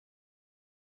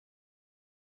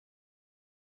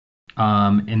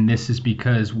And this is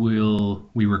because we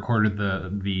recorded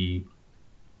the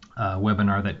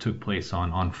webinar that took place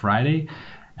on Friday,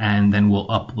 and then we'll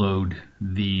upload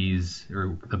these,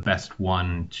 or the best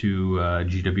one, to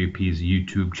GWP's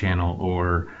YouTube channel,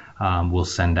 or we'll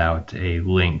send out a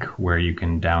link where you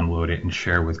can download it and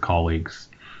share with colleagues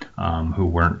who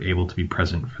weren't able to be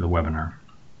present for the webinar.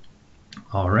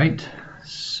 All right,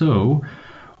 so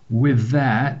with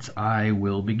that, I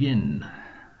will begin.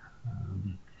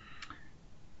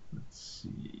 Let's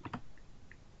see.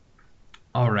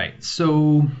 All right,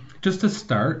 so just to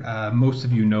start, most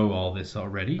of you know all this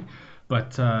already,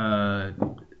 but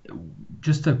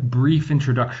just a brief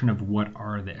introduction of what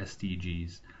are the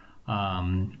SDGs.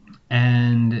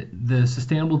 And the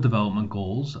Sustainable Development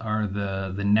Goals are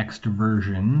the next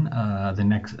version, the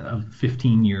next of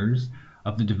 15 years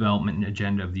of the development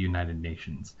agenda of the United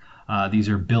Nations. These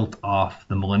are built off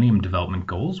the Millennium Development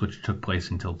Goals, which took place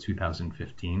until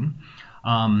 2015.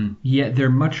 Yet they're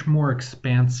much more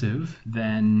expansive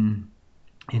than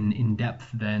in depth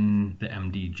than the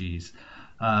MDGs.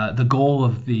 The goal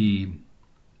of the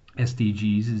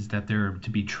SDGs is that they're to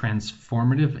be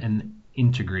transformative and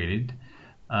integrated,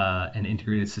 an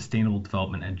integrated sustainable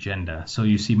development agenda. So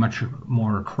you see much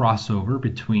more crossover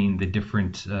between the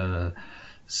different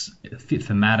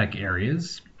thematic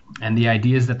areas, and the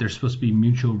idea is that they're supposed to be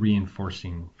mutual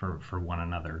reinforcing for one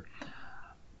another.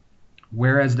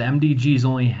 Whereas the MDGs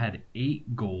only had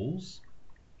 8 goals,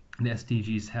 the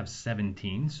SDGs have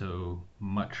 17, so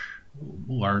much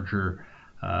larger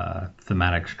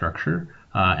thematic structure,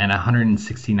 and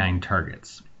 169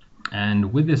 targets.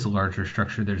 And with this larger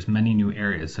structure, there's many new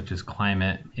areas such as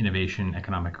climate, innovation,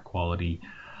 economic equality,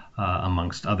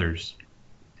 amongst others.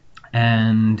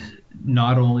 And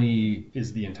not only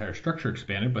is the entire structure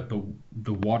expanded, but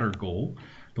the water goal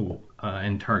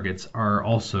and targets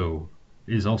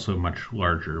is also much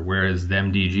larger. Whereas the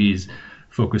MDGs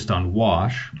focused on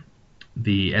WASH,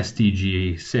 the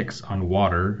SDG 6 on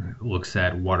water looks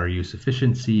at water use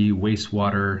efficiency,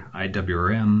 wastewater,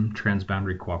 IWRM,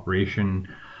 transboundary cooperation,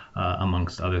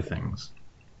 amongst other things.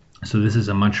 So this is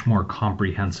a much more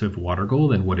comprehensive water goal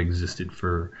than what existed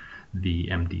for the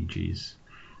MDGs.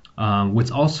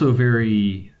 What's also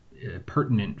very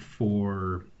pertinent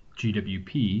for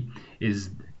GWP is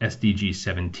SDG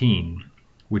 17,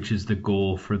 which is the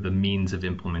goal for the means of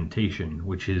implementation,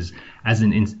 which is, as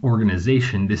an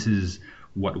organization, this is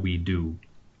what we do.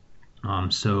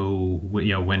 So,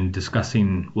 when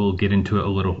discussing, we'll get into it a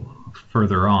little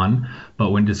further on,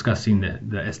 but when discussing the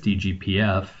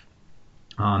SDGPF,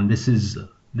 this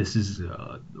is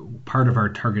part of our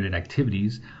targeted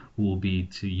activities will be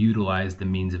to utilize the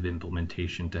means of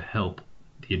implementation to help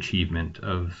the achievement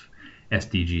of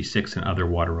SDG 6 and other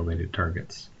water-related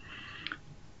targets.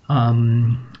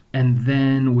 And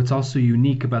then what's also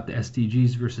unique about the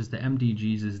SDGs versus the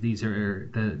MDGs is these are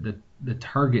the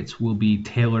targets will be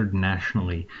tailored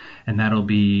nationally, and that'll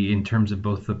be in terms of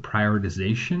both the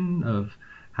prioritization of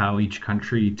how each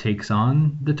country takes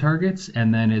on the targets,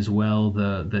 and then as well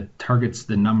the targets,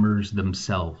 the numbers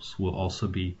themselves will also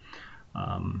be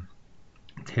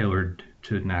tailored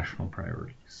to national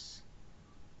priorities.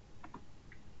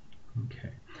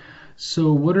 Okay.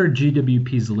 So what are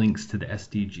GWP's links to the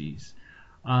SDGs?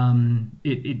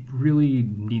 It really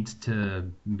needs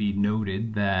to be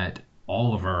noted that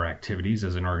all of our activities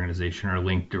as an organization are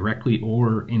linked directly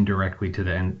or indirectly to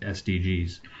the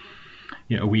SDGs.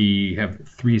 We have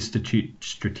 3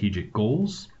 strategic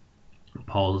goals: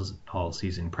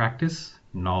 policies in practice,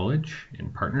 knowledge,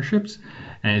 and partnerships.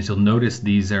 And as you'll notice,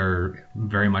 these are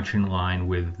very much in line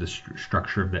with the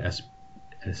structure of the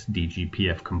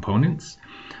SDGPF components.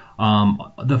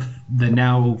 The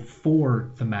now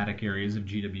 4 thematic areas of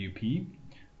GWP: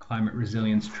 climate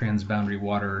resilience, transboundary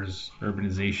waters,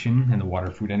 urbanization, and the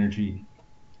water, food, energy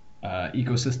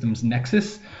ecosystems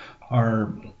nexus,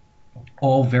 are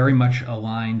all very much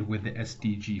aligned with the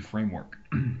SDG framework.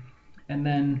 And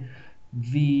then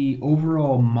the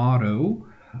overall motto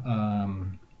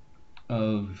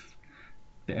of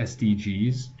the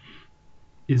SDGs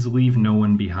is leave no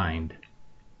one behind.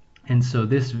 And so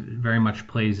this very much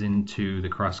plays into the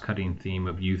cross-cutting themes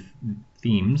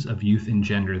of youth and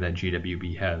gender that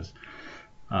GWP has.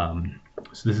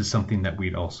 So this is something that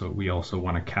we also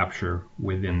want to capture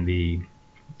within the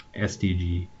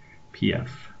SDG PF.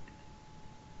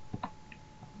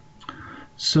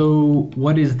 So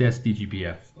what is the SDG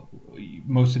PF?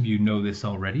 Most of you know this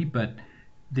already, but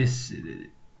this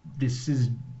is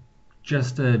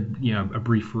just a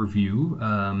brief review.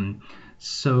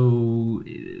 So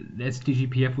the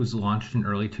SDGPF was launched in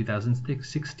early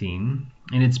 2016,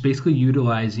 and it's basically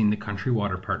utilizing the country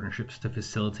water partnerships to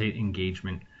facilitate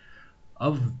engagement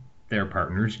of their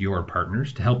partners, your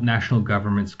partners, to help national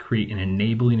governments create an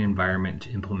enabling environment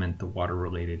to implement the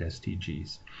water-related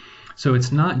SDGs. So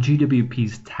it's not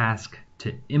GWP's task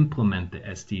to implement the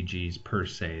SDGs per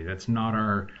se. That's not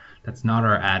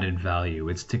our added value.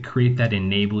 It's to create that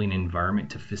enabling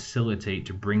environment to facilitate,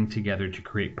 to bring together, to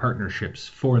create partnerships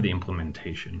for the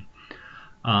implementation.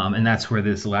 And that's where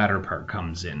this latter part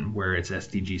comes in, where it's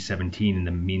SDG 17 and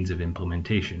the means of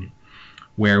implementation,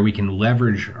 where we can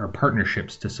leverage our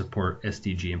partnerships to support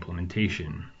SDG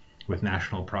implementation with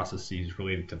national processes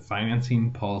related to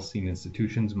financing, policy and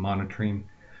institutions, monitoring,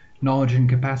 knowledge and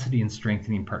capacity, and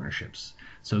strengthening partnerships.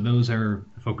 So those are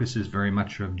focuses very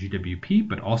much of GWP,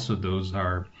 but also those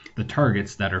are the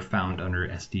targets that are found under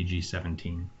SDG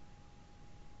 17.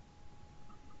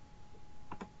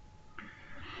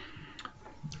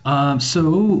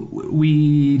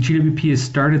 GWP has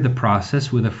started the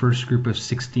process with a first group of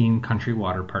 16 country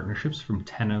water partnerships from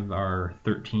 10 of our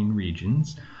 13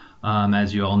 regions.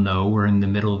 As you all know, we're in the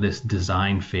middle of this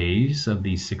design phase of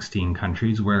these 16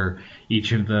 countries, where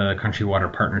each of the country water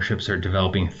partnerships are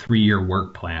developing 3-year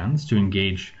work plans to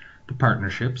engage the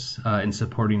partnerships in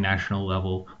supporting national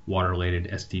level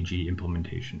water-related SDG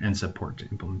implementation and support to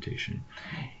implementation.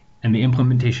 And the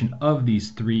implementation of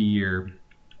these 3-year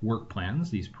work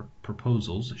plans, these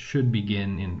proposals, should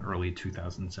begin in early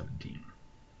 2017.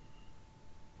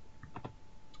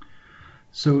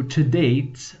 So to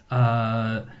date,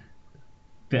 the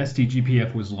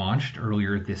SDGPF was launched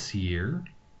earlier this year.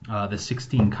 The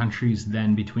 16 countries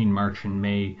then, between March and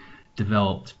May,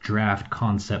 developed draft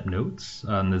concept notes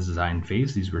on the design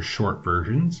phase. These were short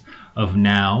versions of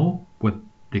now what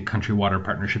the country water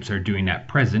partnerships are doing at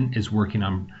present is working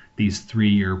on these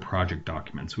 3-year project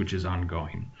documents, which is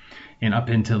ongoing. And up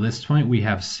until this point, we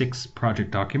have 6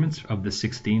 project documents of the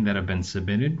 16 that have been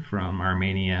submitted from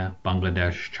Armenia,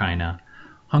 Bangladesh, China,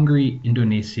 Hungary,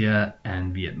 Indonesia,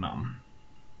 and Vietnam.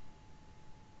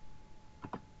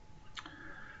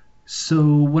 So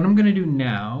what I'm going to do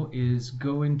now is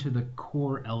go into the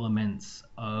core elements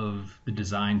of the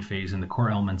design phase and the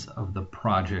core elements of the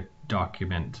project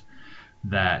document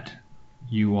that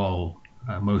you all,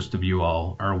 most of you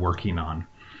all, are working on.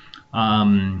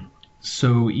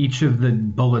 So each of the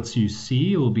bullets you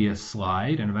see will be a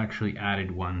slide, and I've actually added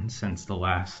one since the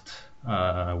last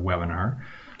webinar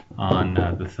on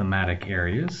the thematic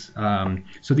areas.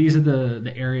 So these are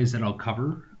the areas that I'll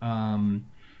cover. One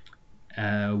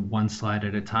slide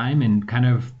at a time, and kind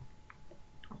of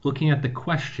looking at the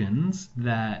questions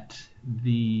that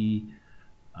the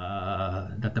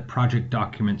project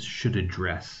documents should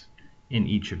address in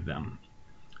each of them.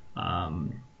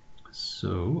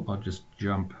 So I'll just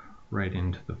jump right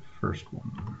into the first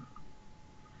one.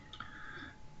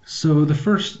 So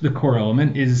the core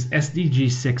element is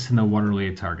SDG 6 and the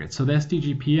water-related targets. So the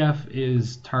SDGPF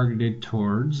is targeted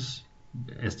towards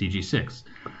SDG 6.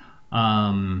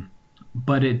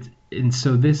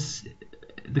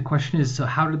 The question is, so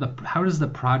how does the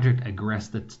project address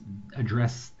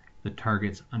the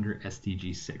targets under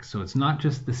SDG 6? So it's not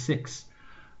just the 6,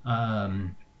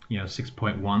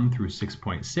 6.1 through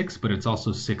 6.6, but it's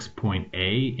also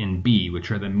 6.A and B,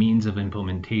 which are the means of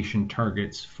implementation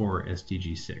targets for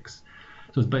SDG 6.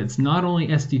 But it's not only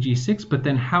SDG 6, but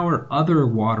then how are other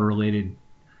water-related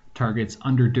targets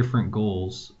under different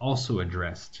goals also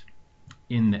addressed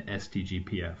in the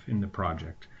SDGPF, in the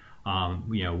project?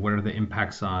 What are the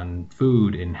impacts on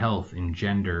food and health and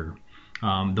gender?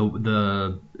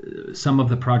 Some of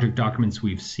the project documents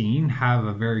we've seen have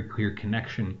a very clear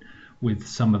connection with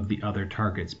some of the other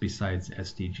targets besides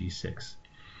SDG 6.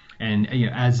 And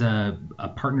as a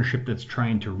partnership that's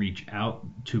trying to reach out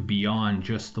to beyond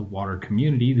just the water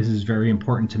community, this is very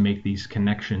important to make these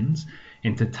connections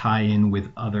and to tie in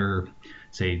with other,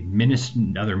 say,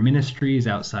 other ministries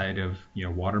outside of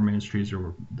water ministries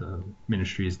or the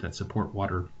ministries that support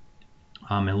water,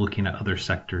 and looking at other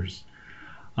sectors.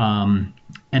 And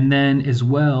then as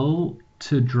well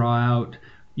to draw out,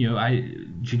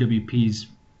 GWP's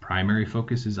primary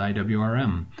focus is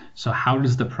IWRM. So how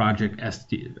does the project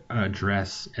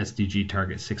address SDG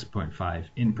target 6.5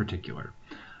 in particular?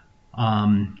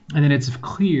 And then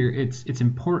it's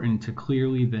important to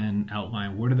clearly then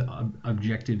outline what are the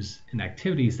objectives and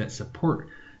activities that support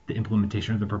the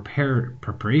implementation or the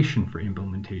preparation for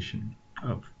implementation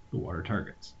of the water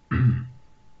targets.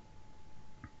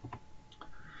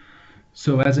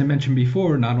 So as I mentioned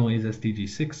before, not only is SDG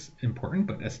 6 important,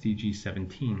 but SDG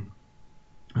 17,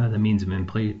 the means of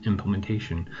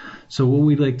implementation. So what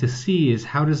we'd like to see is,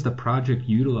 how does the project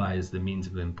utilize the means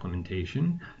of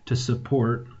implementation to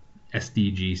support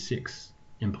SDG 6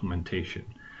 implementation?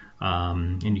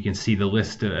 And you can see the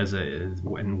list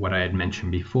and what I had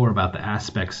mentioned before about the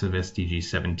aspects of SDG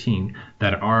 17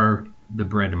 that are the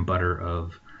bread and butter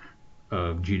of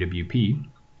GWP.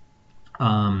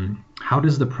 How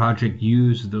does the project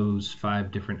use those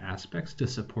 5 different aspects to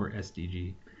support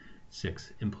SDG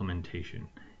 6 implementation?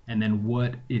 And then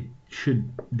what it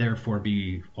should therefore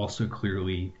be also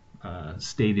clearly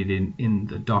stated in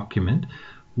the document.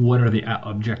 What are the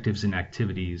objectives and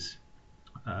activities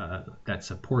that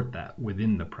support that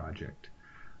within the project?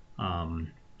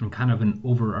 And kind of an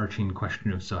overarching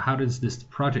question of, so how does this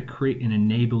project create an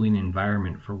enabling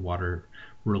environment for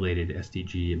water-related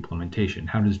SDG implementation?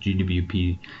 How does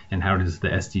GWP and how does the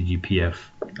SDGPF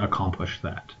accomplish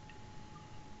that?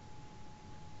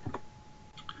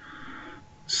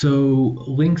 So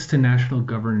links to national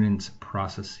governance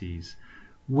processes.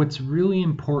 What's really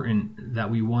important that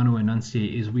we want to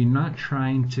enunciate is we're not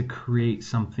trying to create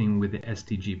something with the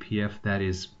SDGPF that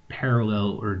is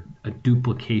parallel or a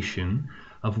duplication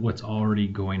of what's already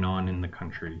going on in the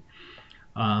country.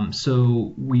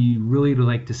 So we really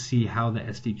like to see how the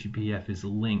SDGPF is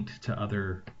linked to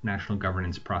other national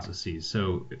governance processes.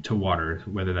 So to water,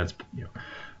 whether that's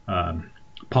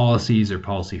policies or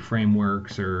policy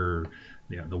frameworks or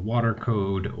the water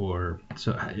code, or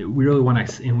so we really want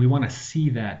to, and we want to see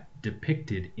that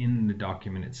depicted in the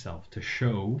document itself to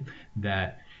show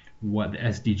that what the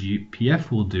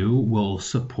SDGPF will do will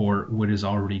support what is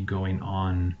already going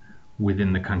on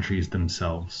within the countries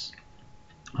themselves,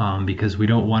 because we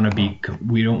don't want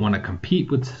to compete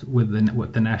with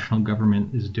what the national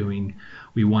government is doing.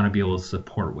 We want to be able to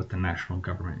support what the national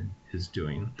government is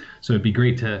doing. So it'd be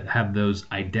great to have those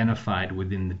identified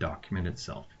within the document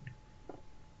itself.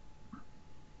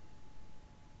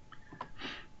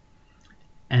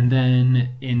 And then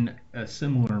in a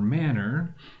similar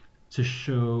manner, to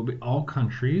show all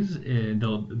countries,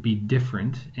 they'll be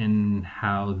different in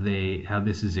how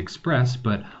this is expressed,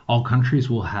 but all countries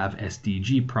will have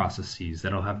SDG processes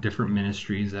that'll have different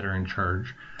ministries that are in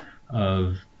charge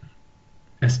of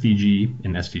SDG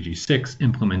and SDG 6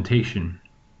 implementation.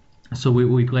 So what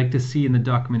we'd like to see in the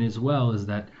document as well is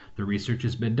that the research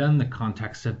has been done, the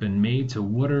contacts have been made, so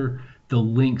what are the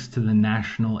links to the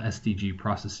national SDG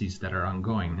processes that are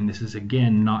ongoing? And this is,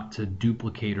 again, not to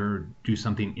duplicate or do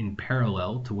something in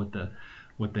parallel to what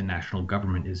the national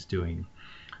government is doing.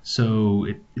 So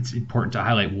it's important to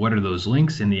highlight what are those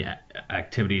links in the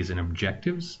activities and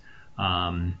objectives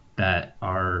that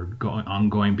are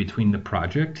ongoing between the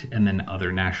project and then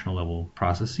other national level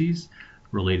processes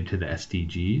related to the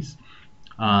SDGs.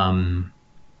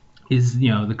 Is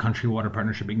the country water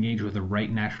partnership engaged with the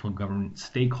right national government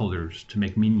stakeholders to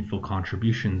make meaningful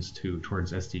contributions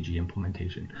towards SDG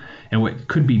implementation? And what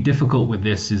could be difficult with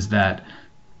this is that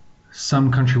some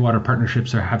country water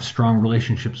partnerships have strong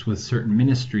relationships with certain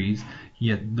ministries,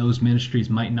 yet those ministries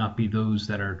might not be those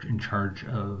that are in charge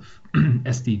of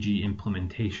SDG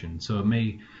implementation. So it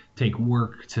may take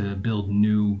work to build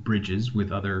new bridges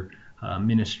with other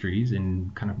ministries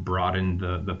and kind of broaden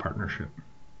the partnership.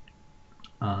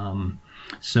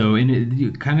 So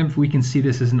we can see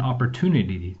this as an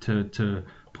opportunity to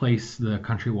place the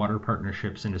country water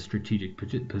partnerships in a strategic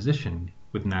position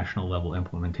with national level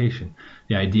implementation.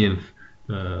 The idea of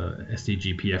the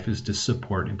SDGPF is to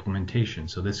support implementation.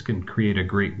 So this can create a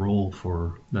great role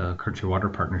for the country water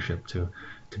partnership to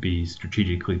be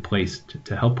strategically placed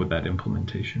to help with that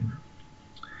implementation.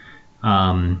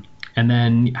 And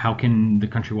then how can the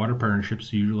country water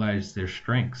partnerships utilize their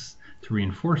strengths to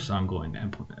reinforce ongoing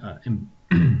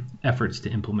efforts to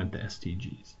implement the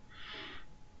SDGs?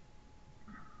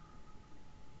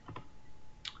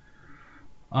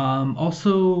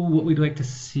 Also, what we'd like to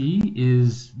see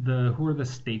is who are the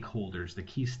stakeholders, the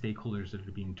key stakeholders that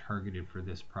are being targeted for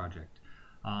this project.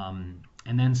 And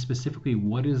then specifically,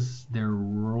 what is their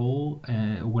role,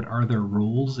 what are their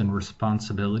roles and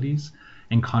responsibilities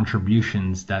and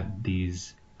contributions that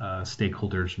these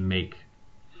stakeholders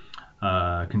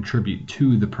contribute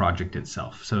to the project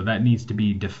itself. So that needs to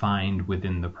be defined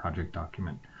within the project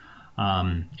document.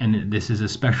 And this is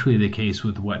especially the case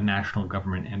with what national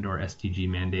government and or SDG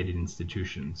mandated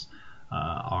institutions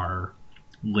are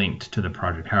linked to the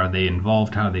project. How are they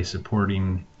involved? How are they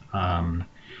supporting?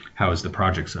 How is the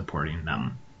project supporting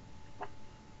them?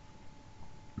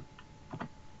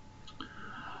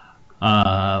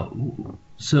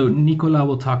 So Nicola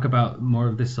will talk about more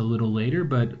of this a little later,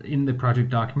 but in the project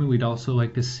document, we'd also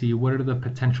like to see what are the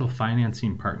potential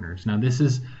financing partners. Now, this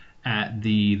is at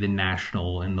the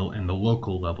national and the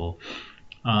local level.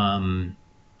 From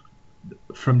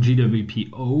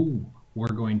GWPO, we're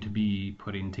going to be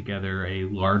putting together a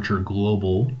larger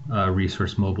global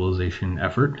resource mobilization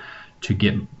effort to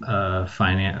get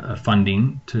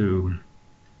funding to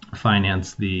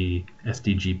finance the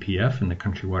SDGPF and the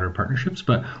country water partnerships,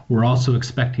 but we're also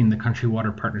expecting the country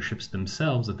water partnerships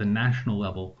themselves at the national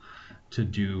level to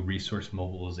do resource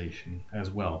mobilization as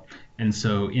well. And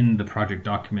so in the project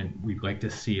document, we'd like to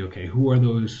see, okay, who are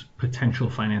those potential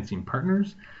financing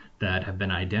partners that have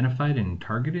been identified and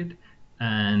targeted,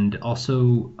 and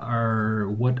also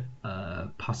what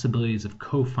possibilities of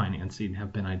co-financing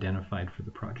have been identified for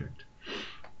the project.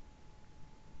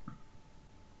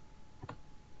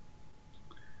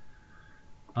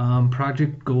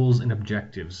 Project goals and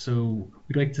objectives. So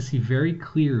we'd like to see very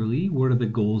clearly what are the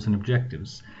goals and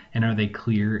objectives, and are they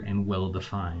clear and well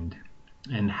defined,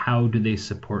 and how do they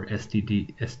support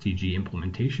SDG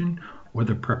implementation or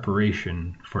the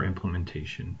preparation for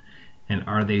implementation, and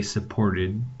are they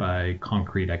supported by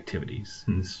concrete activities?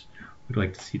 And we'd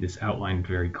like to see this outlined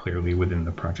very clearly within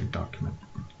the project document.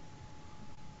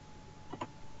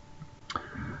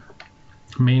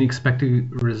 Main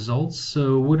expected results.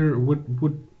 So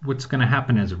what's going to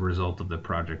happen as a result of the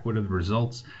project? What are the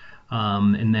results?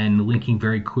 And then linking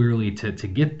very clearly to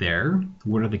get there,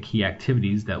 what are the key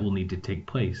activities that will need to take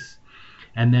place?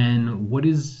 And then what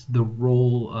is the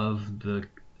role of the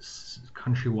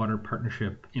country water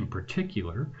partnership in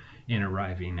particular in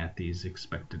arriving at these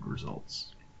expected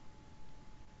results?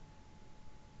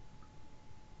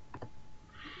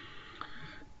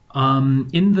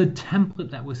 In the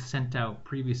template that was sent out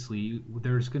previously,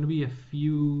 there's going to be a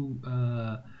few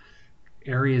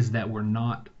areas that were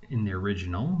not in the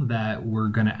original that we're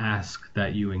going to ask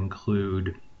that you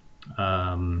include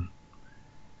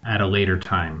at a later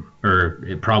time, or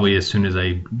probably as soon as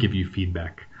I give you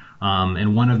feedback.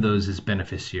 And one of those is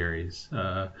beneficiaries.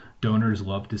 Donors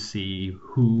love to see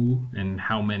who and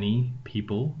how many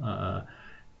people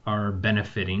are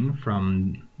benefiting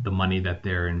from the money that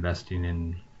they're investing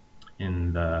in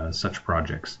such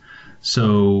projects.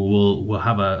 So we'll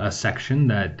have a section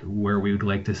where we would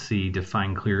like to see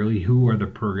defined clearly who are the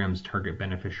program's target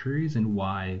beneficiaries and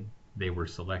why they were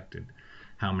selected,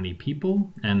 how many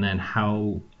people, and then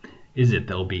how is it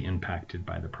they'll be impacted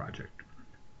by the project.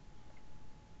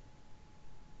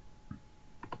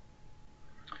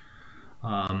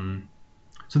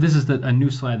 So this is a new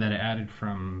slide that I added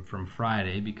from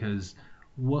Friday, because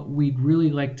what we'd really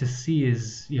like to see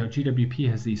is, GWP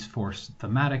has these 4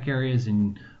 thematic areas,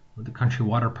 and the country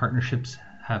water partnerships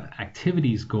have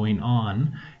activities going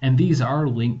on, and these are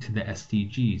linked to the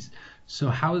SDGs. So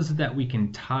how is it that we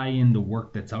can tie in the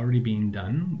work that's already being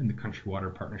done in the country water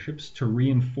partnerships to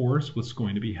reinforce what's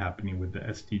going to be happening with the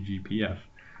SDGPF?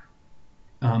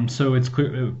 So it's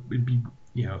clear,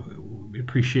 we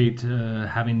appreciate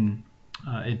having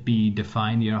it be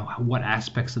defined, what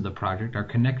aspects of the project are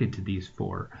connected to these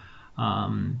 4,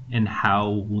 and how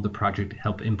will the project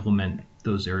help implement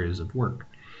those areas of work.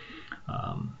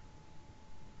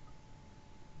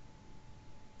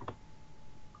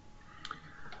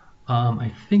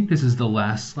 I think this is the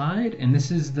last slide, and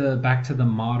this is back to the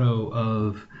motto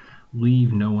of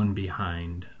leave no one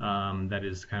behind. That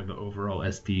is kind of the overall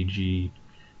SDG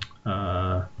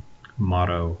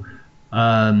motto.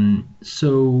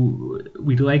 So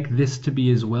we'd like this to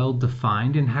be as well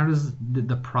defined. And how does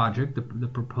the project, the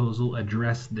proposal,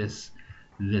 address this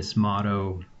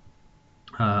motto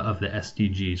of the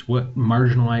SDGs? What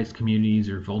marginalized communities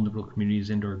or vulnerable communities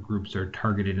and/or groups are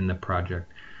targeted in the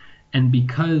project? And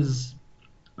because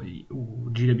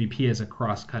GWP has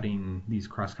these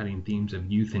cross-cutting themes of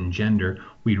youth and gender,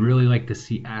 we'd really like to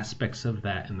see aspects of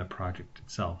that in the project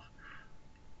itself.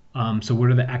 So what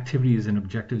are the activities and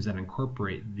objectives that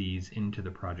incorporate these into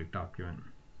the project document?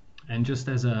 And just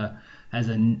as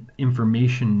an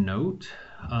information note,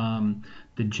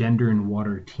 the gender and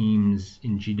water teams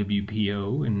in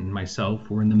GWPO and myself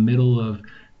were in the middle of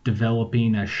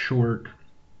developing a short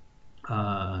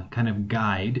kind of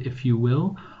guide, if you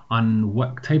will, on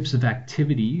what types of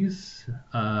activities,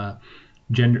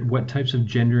 what types of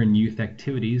gender and youth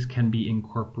activities can be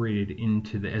incorporated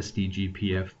into the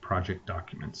SDGPF project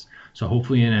documents. So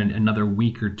hopefully in another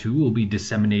week or 2, we'll be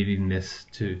disseminating this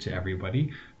to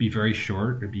everybody. Be very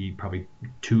short, it'll be probably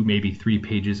 2, maybe 3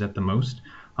 pages at the most.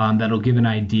 That'll give an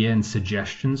idea and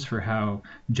suggestions for how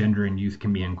gender and youth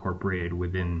can be incorporated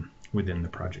within the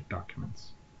project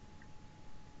documents.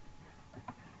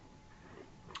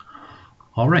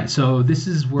 All right, so this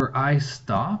is where I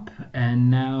stop, and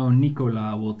now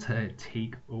Nicolas will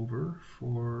take over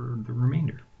for the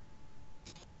remainder.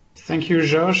 Thank you,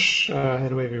 Josh.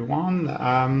 Hello, everyone.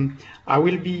 I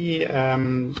will be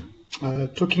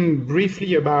talking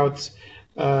briefly about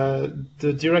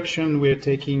the direction we're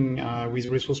taking with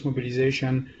resource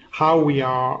mobilization, how we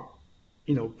are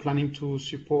planning to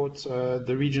support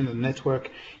the region and network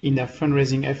in their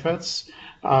fundraising efforts.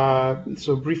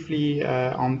 So briefly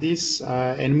on this,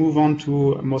 and move on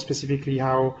to more specifically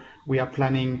how we are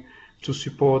planning to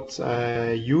support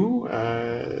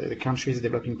the countries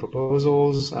developing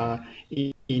proposals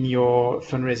in your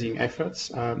fundraising efforts.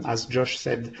 As Josh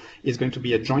said, it's going to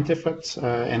be a joint effort,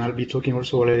 and I'll be talking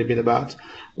also a little bit about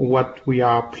what we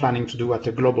are planning to do at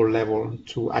a global level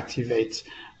to activate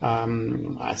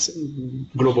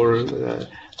global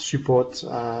support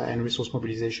and resource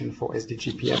mobilization for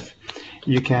SDGPF.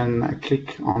 You can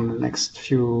click on the next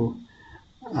few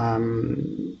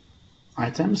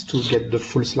items to get the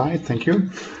full slide. Thank you.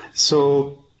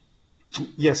 So,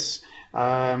 yes.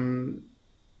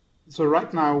 So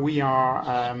right now we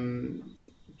are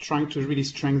trying to really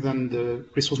strengthen the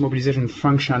resource mobilization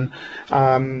function,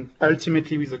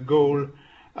 ultimately with the goal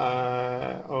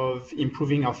of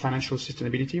improving our financial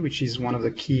sustainability, which is one of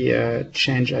the key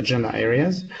change agenda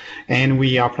areas. And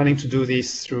we are planning to do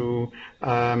this through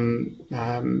more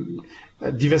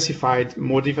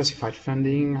diversified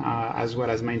funding, as well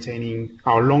as maintaining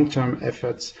our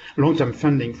long-term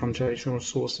funding from traditional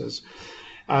sources.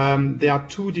 There are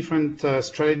two different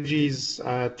strategies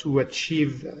to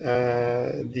achieve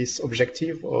this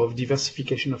objective of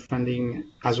diversification of funding,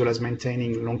 as well as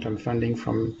maintaining long-term funding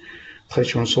from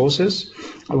traditional sources.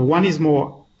 One is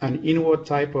more an inward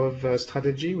type of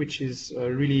strategy, which is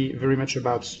really very much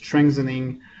about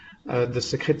strengthening the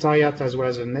secretariat as well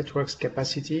as the network's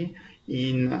capacity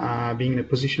in being in a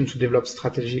position to develop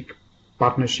strategic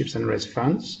partnerships and raise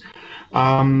funds.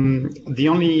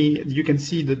 You can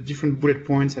see the different bullet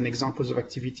points and examples of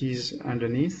activities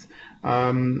underneath.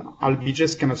 I'll be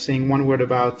just kind of saying one word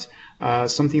about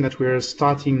something that we're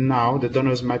starting now, the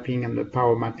donors mapping and the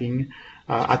power mapping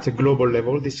at a global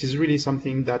level. This is really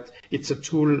something that it's a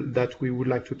tool that we would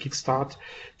like to kickstart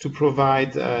to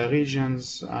provide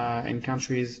regions and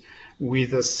countries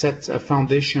with a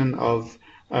foundation of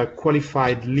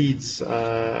qualified leads,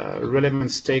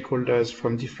 relevant stakeholders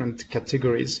from different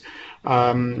categories.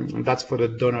 That's for the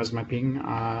donors mapping,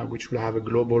 which will have a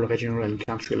global, regional, and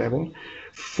country level.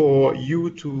 For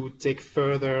you to take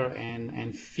further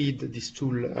and feed this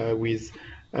tool with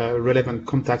relevant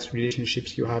contacts,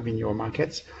 relationships you have in your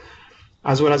markets,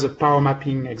 as well as a power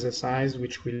mapping exercise,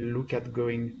 which will look at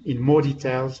going in more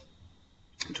details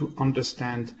to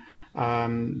understand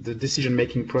the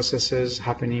decision-making processes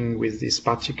happening with this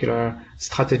particular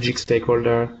strategic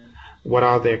stakeholder, what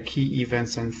are their key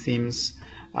events and themes,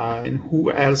 and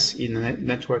who else in the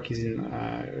network is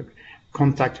in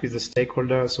contact with the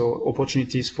stakeholder, so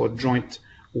opportunities for joint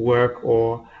work,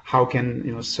 or how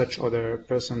can such other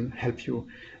person help you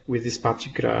with this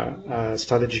particular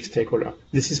strategic stakeholder.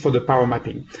 This is for the power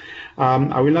mapping.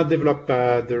 I will not develop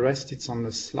the rest, it's on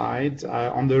the slide.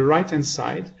 On the right-hand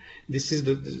side, this is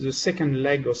the second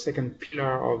leg or second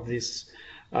pillar of this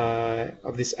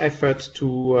effort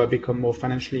to become more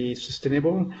financially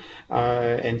sustainable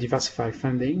and diversify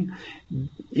funding.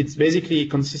 It's basically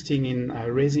consisting in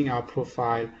raising our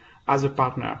profile as a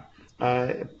partner.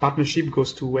 Partnership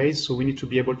goes two ways, so we need to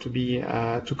be able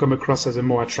to come across as a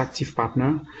more attractive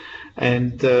partner,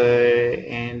 and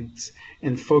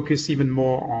focus even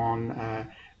more on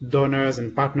donors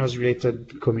and partners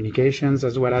related communications,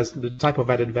 as well as the type of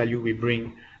added value we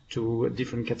bring to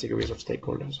different categories of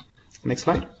stakeholders. Next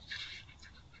slide.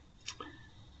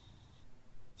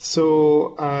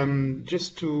 So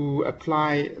just to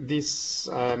apply this,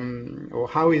 or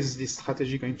how is this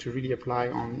strategy going to really apply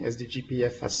on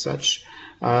SDGPF as such?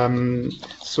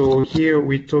 So here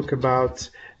we talk about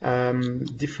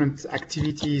different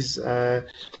activities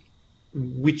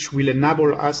which will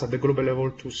enable us at the global level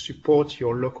to support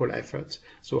your local efforts.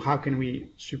 So how can we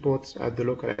support the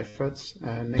local efforts?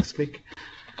 Next click.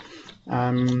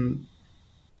 And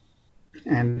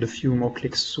a few more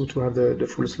clicks so to have the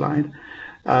full slide.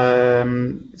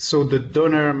 So the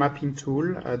donor mapping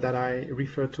tool that I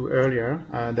referred to earlier,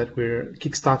 that we're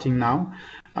kickstarting now,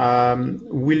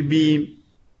 will be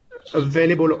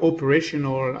available,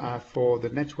 operational for the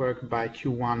network by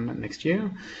Q1 next year.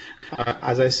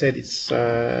 As I said, it's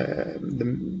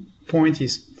the point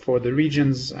is for the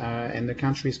regions and the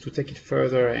countries to take it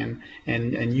further and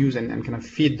use and kind of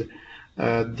feed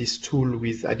this tool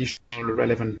with additional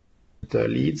relevant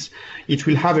leads. It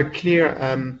will have a clear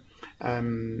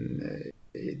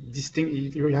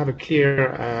you will have a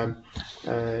clear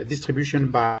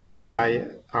distribution by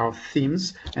our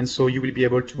themes, and so you will be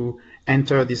able to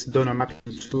enter this donor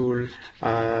mapping tool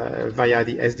via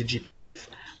the SDG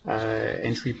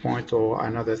entry point or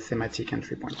another thematic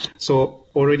entry point. So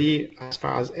already, as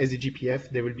far as SDGPF,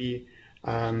 there will be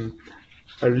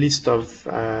a list of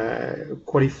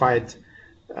qualified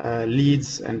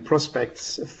leads and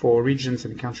prospects for regions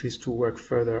and countries to work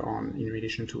further on in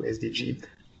relation to SDG,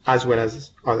 as well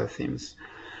as other themes.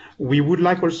 We would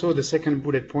like also, the second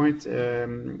bullet point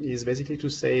is basically to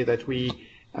say that we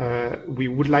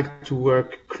would like to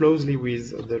work closely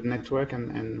with the network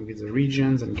and with the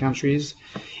regions and countries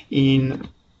in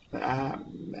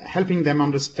helping them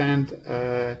understand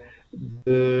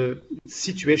the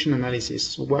situation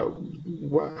analysis.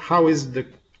 How is the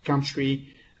country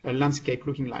landscape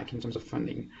looking like in terms of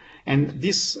funding? And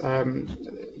this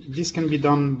can be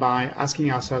done by asking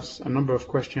ourselves a number of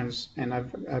questions, and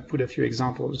I've put a few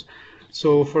examples.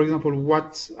 So, for example,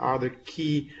 what are the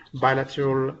key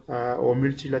bilateral or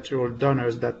multilateral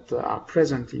donors that are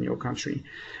present in your country?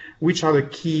 Which are the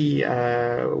key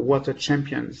water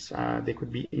champions? They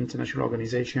could be international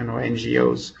organizations or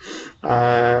NGOs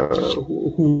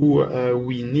who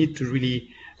we need to really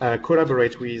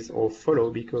collaborate with or follow,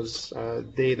 because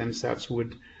they themselves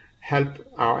would help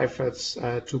our efforts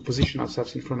to position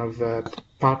ourselves in front of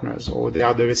partners, or they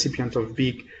are the recipient of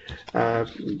big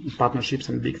partnerships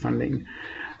and big funding.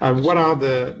 What are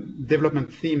the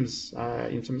development themes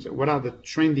in terms of what are the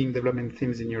trending development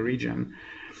themes in your region?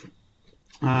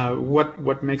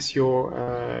 What makes your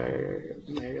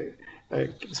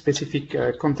specific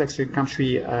context and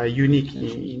country unique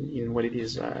in what it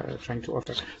is trying to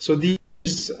offer? So these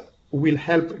will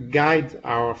help guide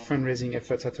our fundraising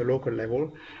efforts at a local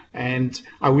level. And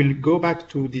I will go back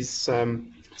to this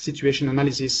situation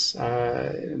analysis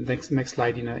next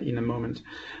slide in a moment.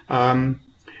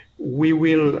 We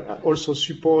will also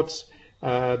support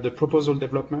the proposal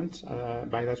development.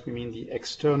 By that we mean the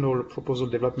external proposal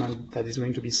development that is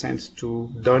going to be sent to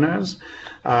donors.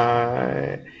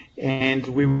 And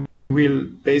we will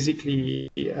basically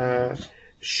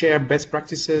share best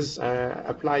practices,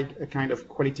 apply a kind of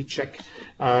quality check,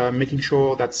 making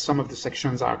sure that some of the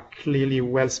sections are clearly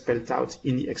well spelled out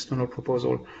in the external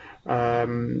proposal,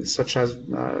 such as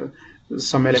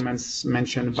some elements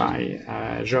mentioned by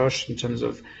Josh in terms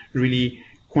of really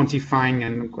quantifying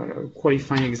and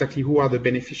qualifying exactly who are the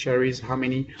beneficiaries, how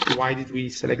many, why did we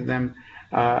select them,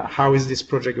 how is this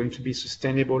project going to be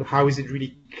sustainable, how is it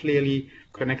really clearly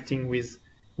connecting with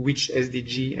which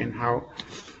SDG and how.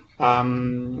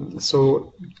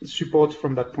 So support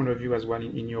from that point of view as well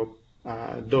in your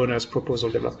donors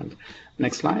proposal development.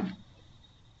 Next slide.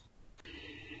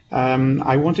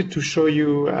 I wanted to show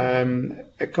you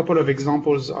a couple of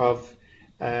examples of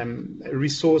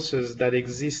resources that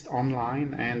exist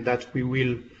online and that we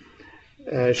will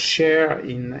share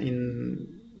in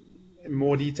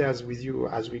more details with you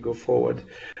as we go forward.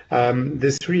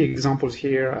 There's 3 examples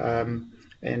here.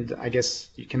 And I guess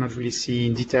you cannot really see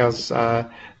in details, but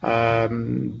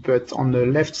on the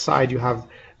left side you have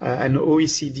an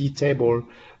OECD table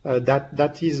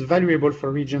that is valuable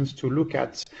for regions to look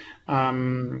at,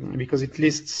 because it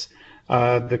lists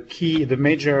the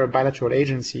major bilateral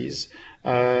agencies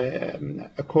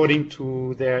according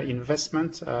to their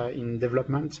investment in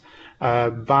development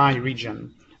by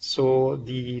region. So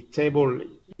the table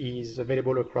is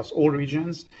available across all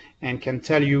regions and can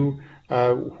tell you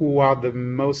who are the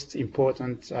most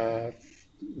important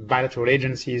bilateral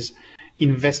agencies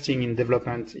investing in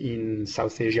development in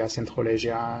South Asia, Central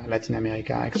Asia, Latin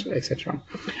America, etc.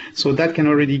 So that can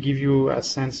already give you a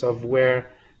sense of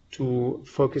where to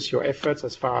focus your efforts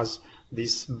as far as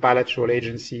this bilateral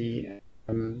agency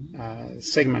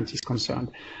segment is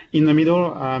concerned. In the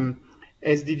middle,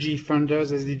 SDG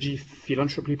funders, SDG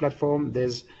philanthropy platform,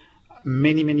 there's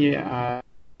many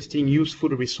interesting, useful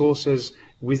resources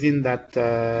within that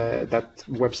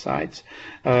website.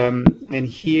 And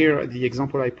here, the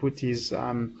example I put is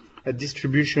a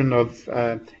distribution of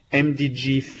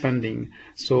MDG funding.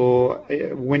 So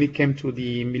when it came to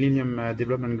the Millennium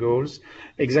Development Goals,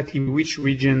 exactly which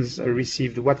regions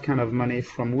received what kind of money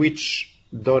from which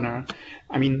donor.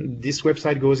 I mean, this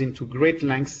website goes into great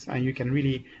lengths, and you can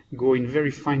really go in very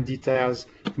fine details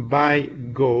by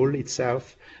goal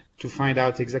itself to find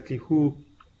out exactly who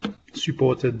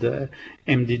supported the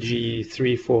MDG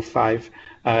 3, 4, 5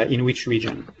 in which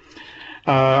region.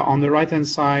 On the right-hand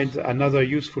side, another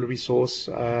useful resource,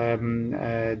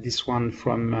 this one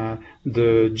from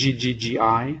the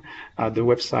GGGI, the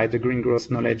website, the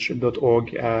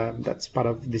greengrowthknowledge.org, that's part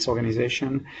of this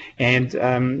organization. And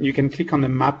you can click on the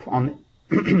map on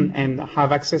and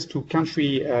have access to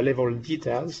country level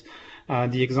details.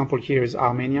 The example here is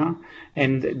Armenia,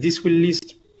 and this will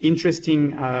list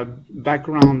interesting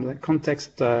background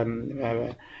context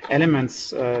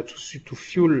elements to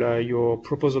fuel your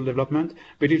proposal development,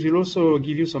 but it will also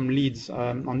give you some leads.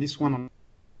 On this one,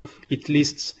 it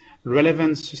lists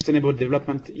relevant sustainable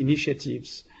development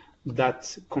initiatives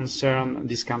that concern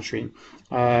this country.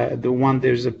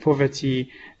 There's a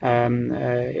poverty and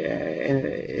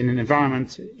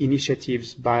environment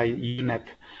initiatives by UNEP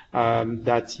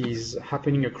that is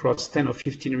happening across 10 or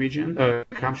 15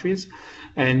 countries,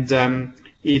 and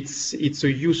it's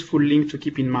a useful link to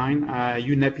keep in mind.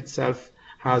 UNEP itself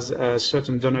has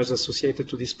certain donors associated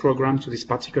to this program, to this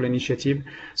particular initiative.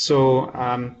 So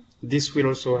this will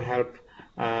also help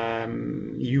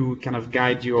you kind of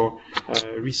guide your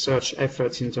research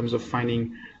efforts in terms of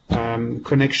finding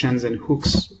connections and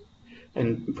hooks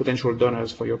and potential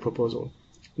donors for your proposal.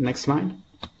 Next slide.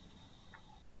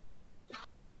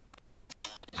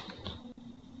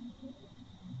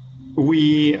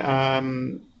 We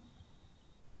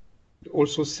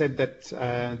also said that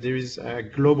there is a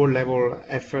global level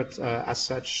effort as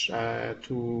such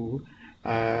to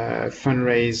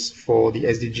fundraise for the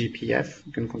SDG-PF.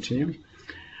 You can continue.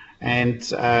 And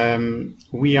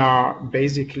we are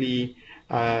basically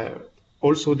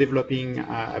also developing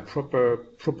a proper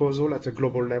proposal at a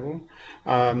global level,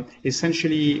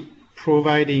 essentially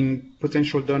providing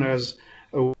potential donors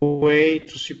a way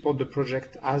to support the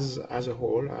project as a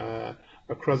whole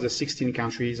across the 16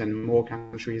 countries and more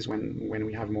countries when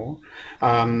we have more.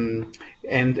 And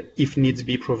if needs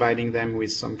be, providing them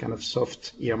with some kind of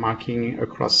soft earmarking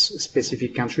across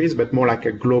specific countries, but more like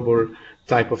a global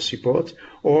type of support,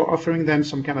 or offering them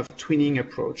some kind of twinning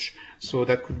approach. So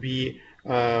that could be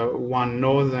one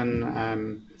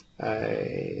northern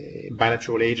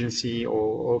bilateral agency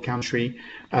or country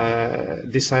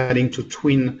deciding to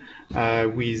twin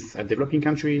with a developing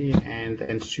country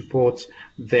and support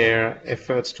their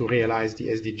efforts to realize the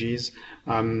SDGs.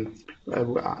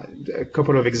 A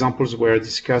couple of examples were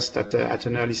discussed at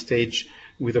an early stage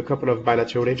with a couple of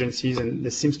bilateral agencies, and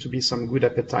there seems to be some good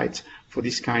appetite for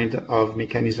this kind of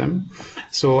mechanism.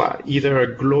 So either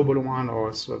a global one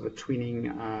or sort of a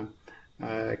twinning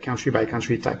country by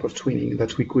country type of twinning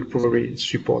that we could probably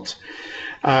support.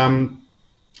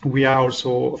 We are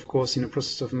also, of course, in the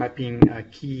process of mapping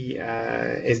key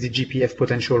SDG-PF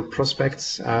potential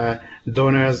prospects,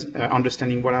 donors,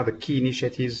 understanding what are the key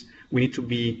initiatives we need to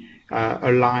be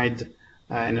aligned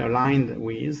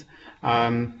with,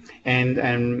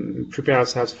 and prepare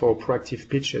ourselves for proactive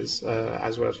pitches,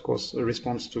 as well as, of course, a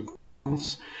response to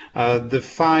grants. The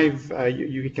five,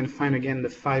 you can find again the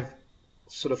 5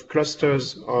 sort of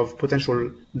clusters of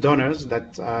potential donors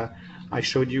that I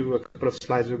showed you a couple of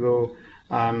slides ago,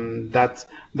 that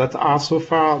are so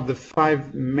far the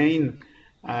 5 main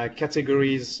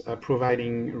categories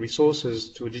providing resources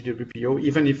to GWPO,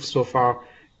 even if so far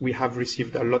we have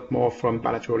received a lot more from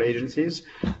bilateral agencies.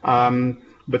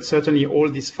 But certainly all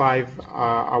these 5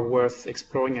 are worth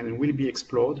exploring and will be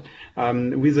explored,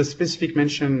 with a specific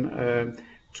mention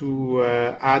to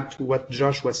add to what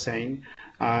Josh was saying,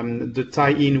 the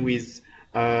tie-in with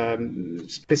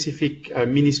specific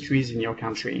ministries in your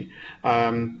country,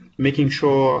 making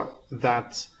sure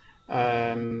that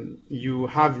you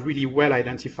have really well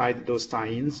identified those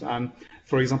tie-ins.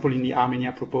 For example, in the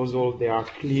Armenia proposal, there are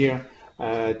clear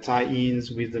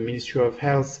tie-ins with the Ministry of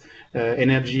Health,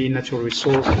 Energy, Natural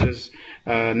Resources,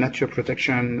 Nature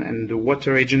Protection, and the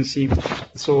Water Agency.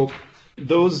 So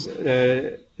those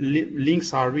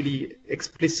links are really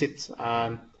explicit,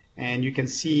 and you can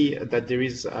see that there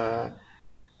is a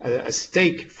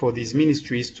stake for these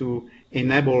ministries to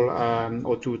enable,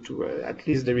 or to at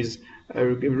least there is a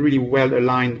really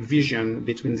well-aligned vision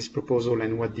between this proposal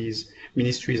and what these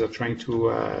ministries are trying to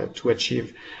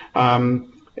achieve.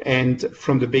 And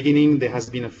from the beginning, there has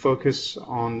been a focus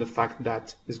on the fact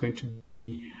that there's going to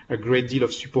be a great deal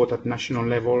of support at national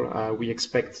level. We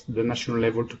expect the national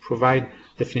level to provide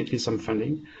definitely some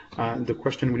funding. The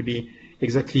question will be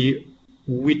exactly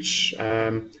which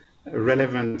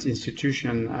relevant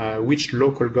institution, which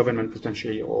local government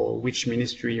potentially, or which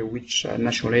ministry, or which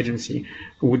national agency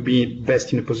would be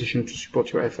best in a position to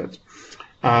support your effort.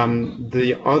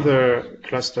 The other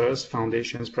clusters,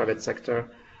 foundations, private sector,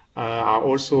 are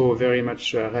also very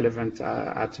much relevant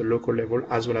at a local level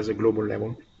as well as a global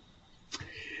level.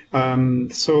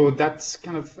 So that's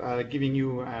kind of giving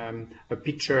you a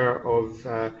picture of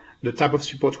the type of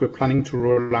support we're planning to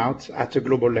roll out at a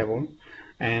global level,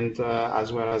 and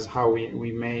as well as how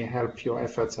we may help your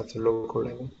efforts at a local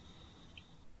level.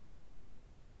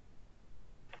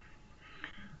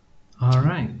 All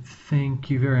right, thank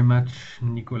you very much,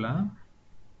 Nicolas.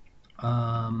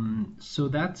 So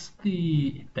that's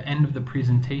the end of the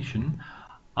presentation.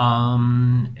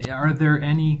 Are there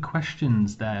any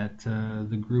questions that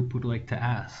the group would like to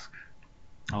ask?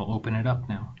 I'll open it up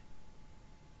now.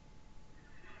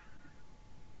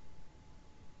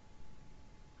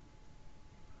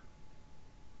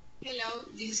 Hello,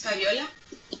 this is Fabiola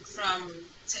from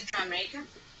Central America.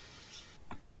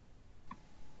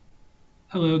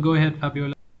 Hello, go ahead,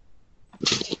 Fabiola.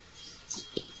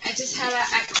 I just have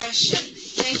a question.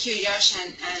 Thank you, Josh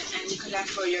and Nicola,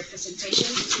 for your presentation.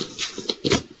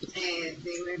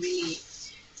 They were really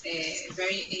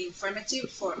very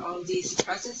informative for all this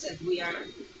process that we are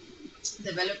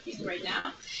developing right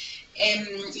now.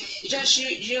 Josh,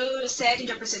 you said in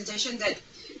your presentation that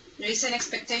there is an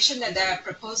expectation that the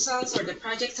proposals or the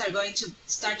projects are going to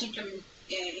start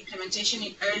implementation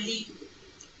in early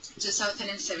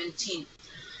 2017.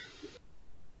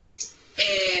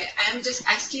 I'm just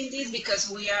asking this because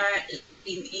we are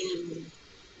in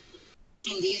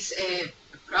this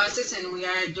process and we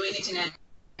are doing it in a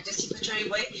anticipatory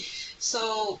way.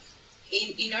 So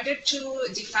in order to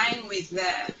define with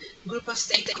the group of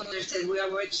stakeholders that we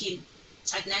are working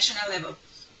at national level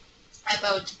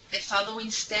about the following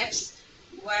steps,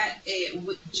 what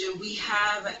do we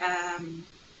have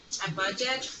a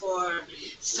budget for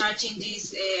starting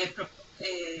this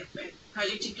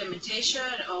project implementation,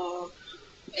 or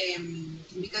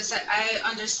because I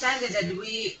understand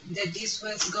that this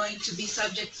was going to be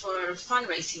subject for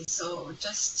fundraising, so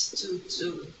just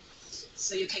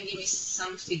so you can give me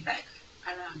some feedback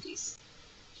around this.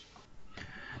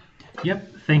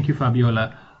 Yep, thank you,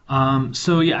 Fabiola.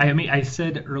 So yeah, I mean, I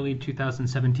said early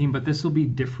 2017, but this will be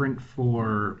different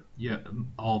for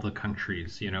all the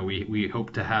countries. We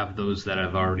hope to have those that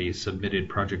have already submitted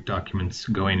project documents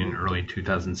going in early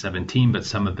 2017, but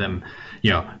some of them,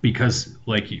 because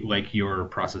like your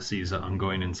processes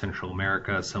ongoing in Central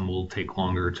America, some will take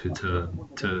longer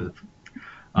to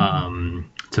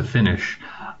finish.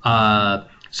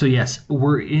 So yes,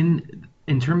 we're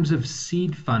in terms of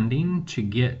seed funding to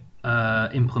get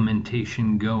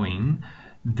implementation going.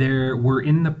 We're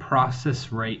in the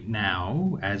process right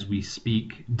now, as we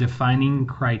speak, defining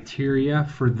criteria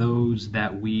for those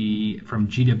that we from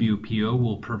GWPO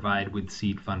will provide with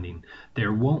seed funding.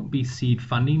 There won't be seed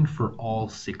funding for all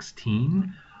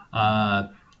 16.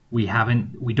 We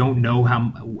don't know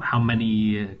how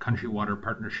many country water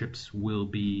partnerships will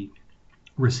be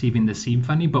receiving the seed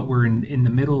funding, but we're in the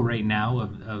middle right now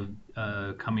of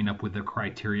coming up with the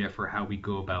criteria for how we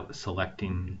go about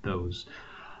selecting those.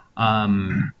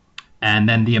 And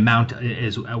then the amount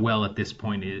as well at this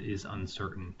point is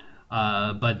uncertain.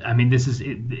 But I mean,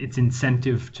 it's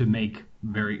incentive to make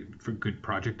for good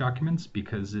project documents,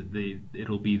 because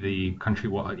it'll be the country,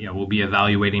 we'll be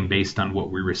evaluating based on what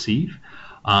we receive.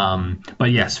 But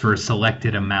yes, for a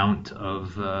selected amount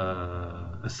of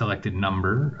a selected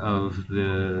number of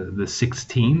the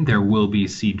 16, there will be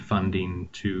seed funding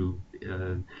to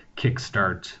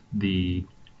kickstart the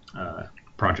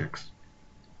projects.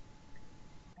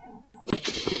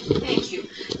 Thank you.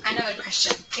 Another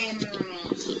question.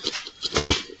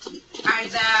 Are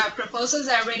the proposals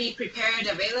already prepared,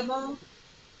 available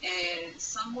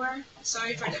somewhere?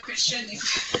 Sorry for the question.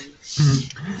 If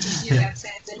you have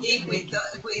sent the link with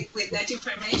that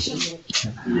information.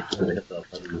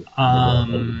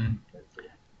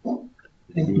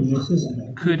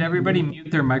 Could everybody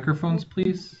mute their microphones,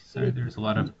 please? Sorry, there's a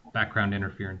lot of background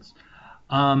interference.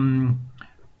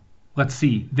 Let's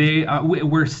see.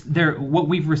 What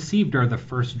we've received are the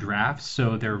first drafts,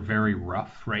 so they're very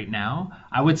rough right now.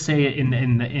 I would say in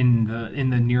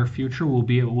the near future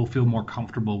we'll feel more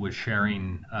comfortable with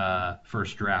sharing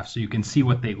first drafts, so you can see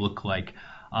what they look like.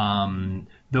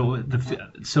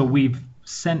 So we've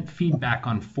sent feedback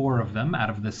on 4 of them out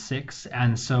of the 6,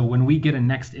 and so when we get a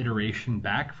next iteration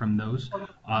back from those,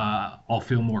 I'll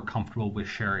feel more comfortable with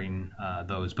sharing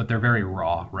those. But they're very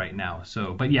raw right now.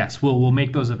 So, but yes, we'll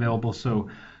make those available so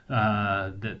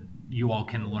that you all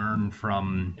can learn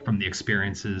from the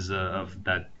experiences of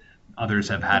that others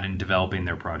have had in developing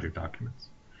their project documents.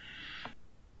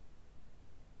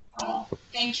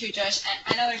 Thank you, Josh.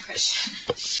 Another question.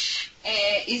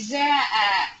 Is there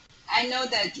I know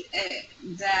that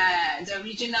the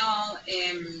regional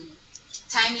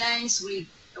timelines,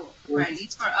 or at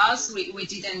least for us, we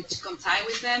didn't comply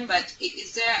with them, but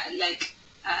is there like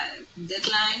a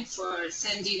deadline for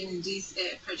sending these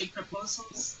project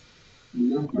proposals?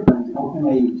 No,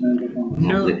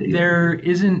 there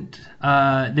isn't.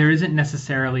 There isn't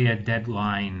necessarily a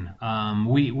deadline.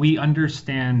 We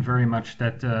understand very much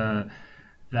that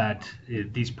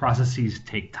these processes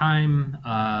take time.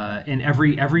 In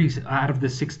every out of the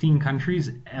 16 countries,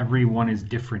 everyone is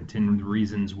different in the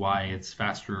reasons why it's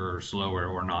faster or slower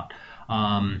or not.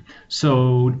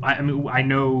 So I mean, I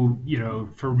know,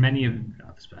 for many of,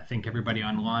 I think everybody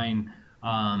online,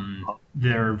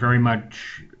 they're very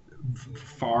much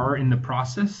far in the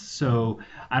process. So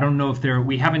I don't know if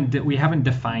we haven't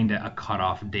defined a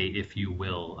cutoff date, if you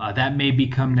will. That may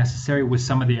become necessary with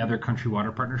some of the other country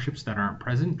water partnerships that aren't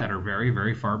present, that are very,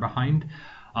 very far behind.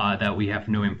 That we have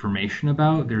no information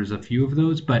about. There's a few of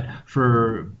those, but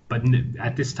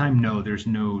at this time, no, there's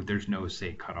no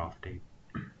say cutoff date.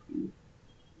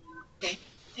 Okay,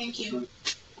 thank you.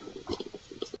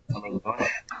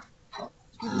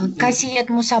 Kasiyat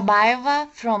Musabaeva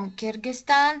from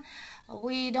Kyrgyzstan.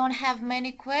 We don't have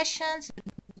many questions,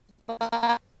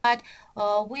 but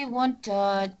we want,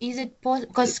 is it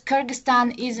because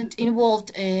Kyrgyzstan isn't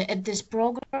involved at this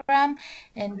program,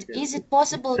 and is it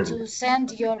possible to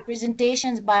send your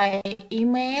presentations by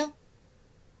email?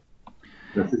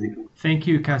 Thank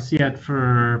you, Kasiat,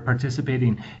 for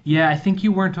participating. Yeah, I think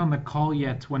you weren't on the call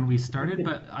yet when we started,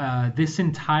 but this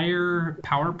entire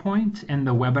PowerPoint and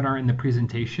the webinar and the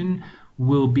presentation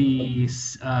will be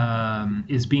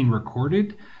is being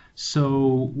recorded.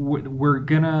 So we're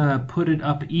gonna put it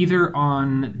up either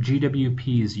on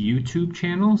GWP's YouTube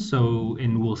channel,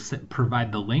 and we'll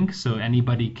provide the link so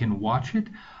anybody can watch it.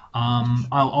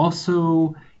 I'll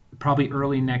also probably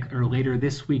early next or later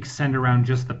this week send around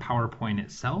just the PowerPoint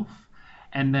itself.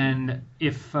 And then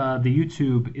if the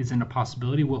YouTube isn't a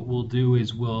possibility, what we'll do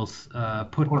is we'll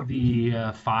put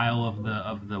the file of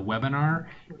the webinar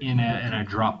in a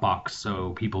Dropbox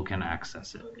so people can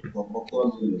access it.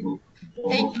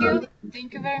 Thank you.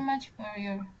 Thank you very much for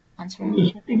your answer.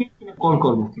 Call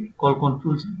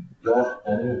controls.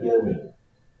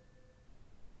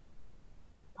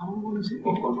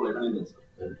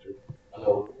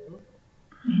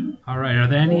 All right. Are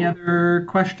there any other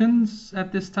questions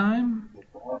at this time?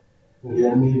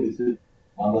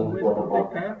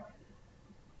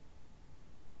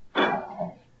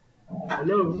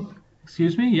 Hello.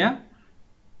 Excuse me. Yeah.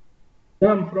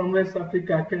 I'm from West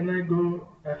Africa. Can I go?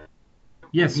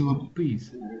 Yes,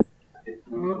 please.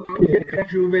 Okay.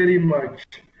 Thank you very much.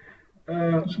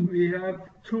 We have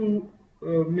two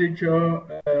major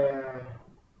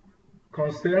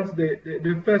concerns.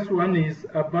 The first one is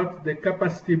about the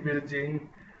capacity building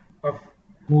of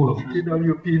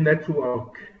GWP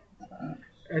network.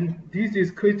 And this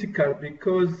is critical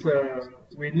because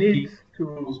we need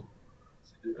to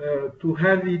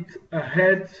have it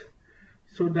ahead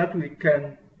so that we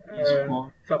can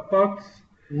support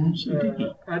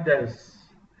others.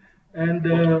 And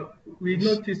we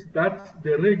noticed that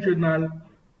the regional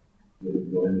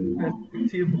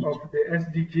perspective of the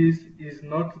SDGs is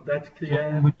not that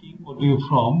clear. Where are you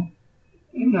from?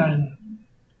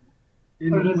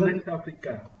 In West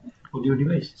Africa.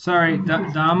 Sorry,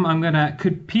 Dom,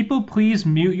 could people please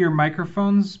mute your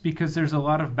microphones because there's a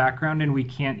lot of background and we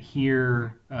can't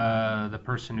hear the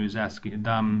person who's asking,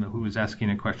 Dom, who is asking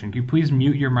a question. Can you please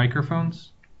mute your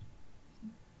microphones?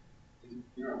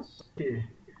 Okay.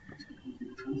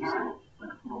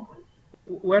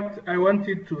 What I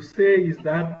wanted to say is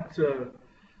that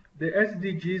the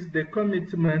SDGs, the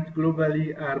commitment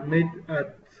globally are made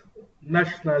at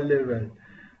national level.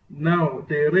 Now,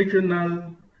 the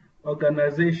regional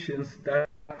organizations that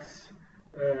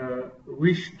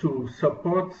wish to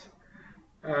support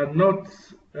are not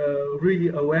really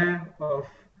aware of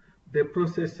the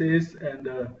processes and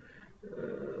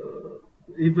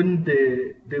even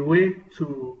the way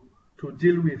to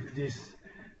deal with this.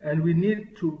 And we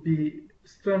need to be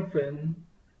strengthened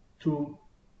to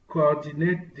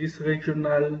coordinate this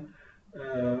regional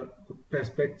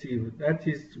perspective. That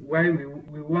is why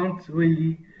we want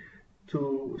really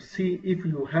to see if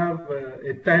you have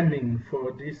a timing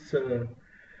for this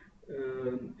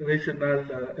regional,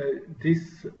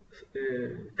 this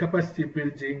capacity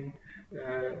building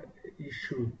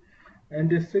issue. And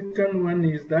the second one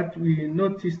is that we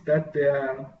noticed that there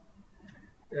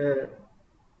are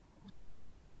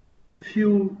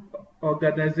few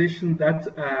organizations that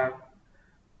are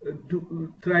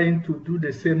trying to do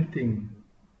the same thing.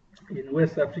 In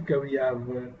West Africa, we have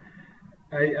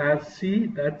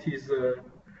IRC that is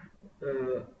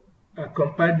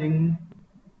accompanying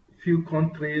few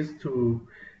countries to,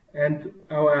 and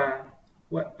our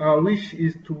wish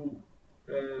is to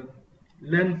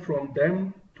learn from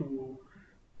them to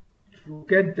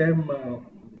get them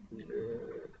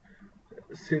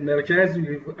synergize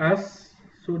with us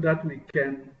so that we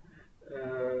can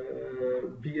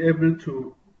be able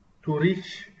to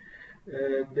reach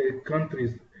the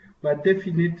countries. But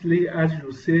definitely, as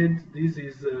you said, this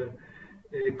is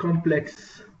a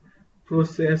complex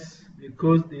process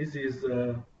because this is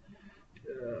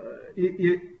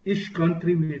each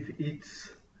country with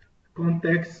its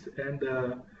context and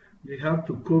we have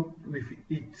to cope with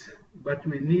it. But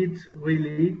we need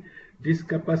really this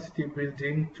capacity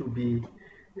building to be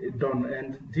done.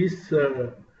 And this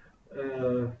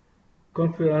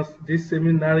conference, this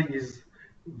seminar is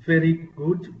very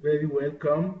good, very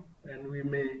welcome, and we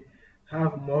may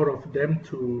have more of them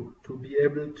to be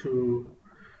able to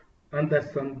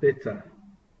understand better.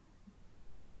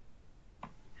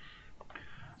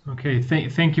 Okay,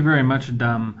 thank you very much,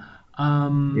 Dam.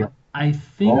 Yeah. I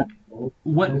think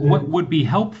what would be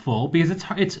helpful, because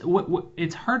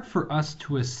it's hard for us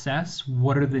to assess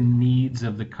what are the needs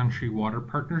of the country water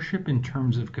partnership in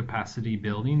terms of capacity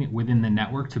building within the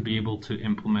network to be able to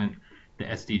implement the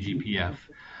SDGPF.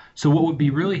 So what would be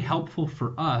really helpful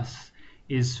for us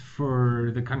is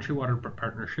for the country water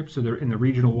partnership, so they're in the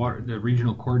regional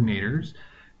coordinators,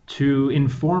 to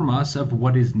inform us of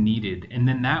what is needed, and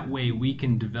then that way we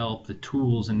can develop the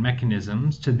tools and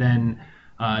mechanisms to then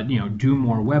do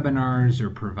more webinars or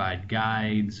provide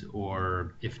guides,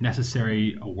 or if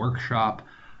necessary a workshop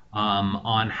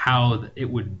on how it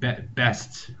would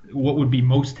what would be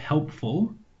most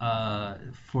helpful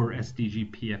for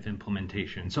SDGPF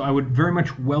implementation. So I would very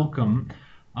much welcome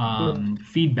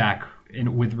feedback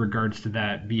with regards to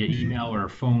that via email or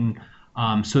phone.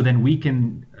 So then we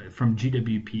can, from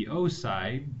GWPO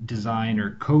side, design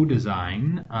or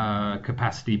co-design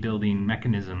capacity building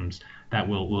mechanisms that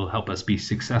will help us be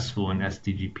successful in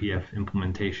SDGPF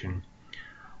implementation.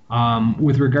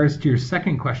 With regards to your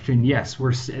second question, yes,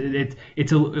 where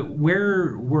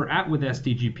we're at with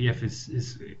SDGPF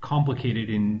is complicated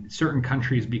in certain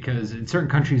countries, because in certain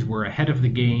countries we're ahead of the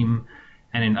game,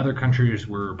 and in other countries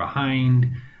we're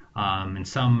behind, and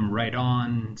some right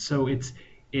on. So it's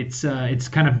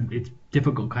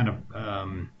difficult kind of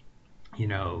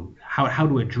how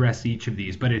to address each of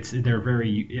these, but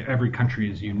every country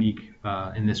is unique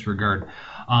in this regard.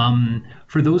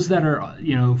 For those that are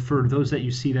for those that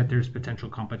you see that there's potential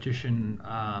competition,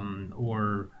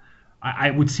 or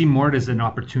I would see more as an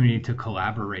opportunity to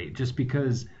collaborate, just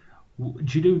because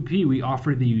GWP, we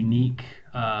offer the unique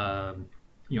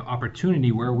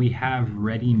opportunity where we have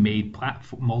ready-made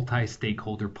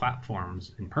multi-stakeholder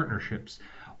platforms and partnerships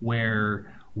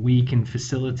where we can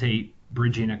facilitate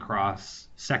bridging across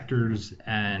sectors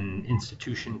and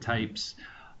institution types.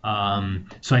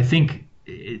 So I think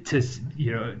to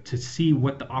see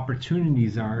what the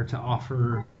opportunities are to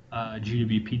offer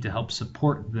GWP to help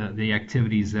support the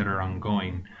activities that are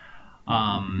ongoing,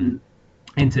 and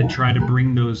to try to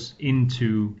bring those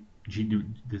into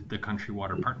the country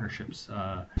water partnerships.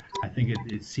 I think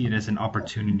see it as an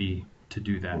opportunity to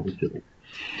do that.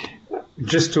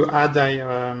 Just to add,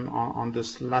 on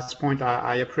this last point,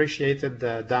 I appreciated,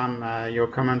 Dan, your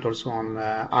comment also on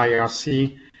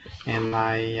IRC, and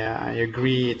I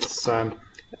agree. It's a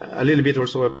little bit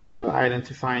also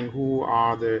identifying who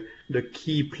are the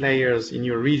key players in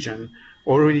your region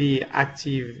already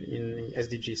active in the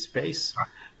SDG space,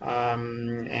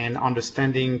 and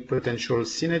understanding potential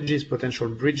synergies, potential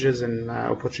bridges, and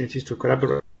opportunities to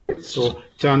collaborate. So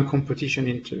turn competition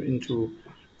into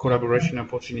collaboration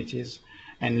opportunities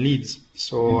and leads.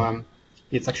 So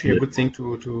it's actually a good thing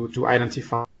to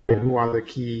identify who are the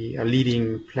key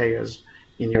leading players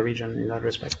in your region in that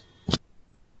respect.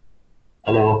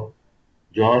 Hello,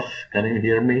 Josh, can you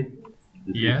hear me?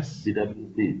 Yes.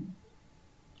 GWP.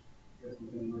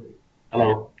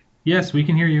 Hello. Yes, we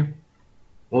can hear you.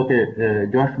 Okay,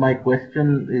 Josh, my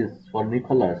question is for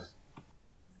Nicholas.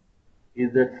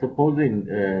 Is that supposing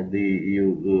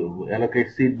you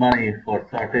allocate seed money for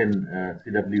certain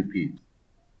CWPs,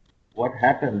 what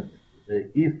happens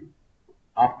if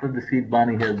after the seed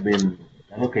money has been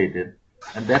allocated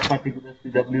and that particular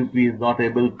CWP is not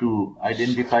able to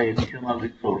identify additional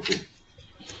resources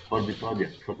for the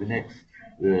project for the next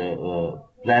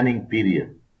planning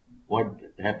period? What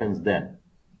happens then?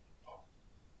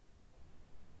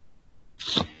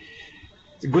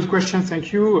 Good question,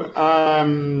 thank you.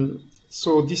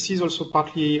 So this is also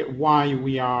partly why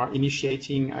we are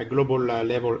initiating a global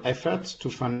level effort to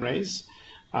fundraise.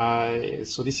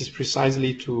 So this is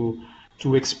precisely to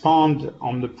expand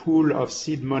on the pool of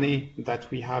seed money that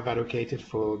we have allocated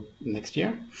for next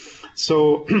year.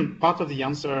 So part of the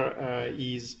answer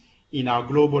is in our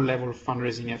global level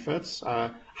fundraising efforts.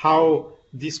 How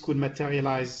this could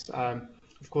materialize,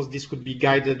 of course, this could be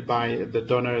guided by the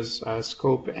donors'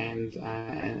 scope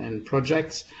and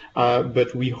projects,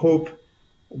 but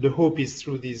the hope is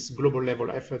through these global level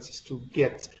efforts is to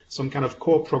get some kind of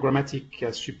core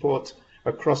programmatic support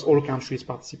across all countries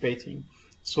participating.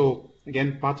 So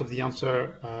again, part of the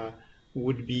answer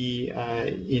would be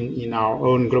in our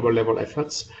own global level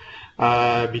efforts,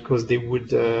 because they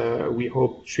would, we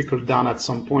hope, trickle down at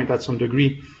some point, at some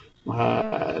degree,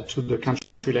 to the country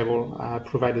level,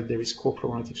 provided there is core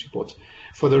programmatic support.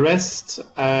 For the rest,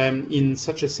 in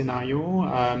such a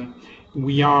scenario,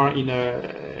 we are in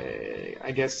a,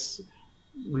 I guess,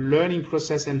 learning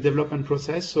process and development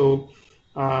process. So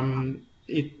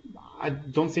I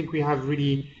don't think we have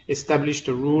really established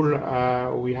a rule.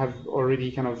 We have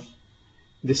already kind of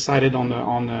decided on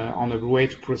a way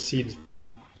to proceed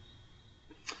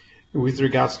with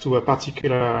regards to a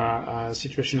particular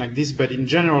situation like this. But in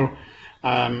general,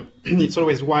 it's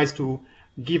always wise to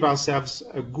give ourselves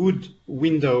a good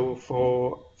window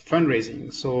for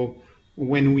fundraising. So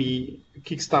when we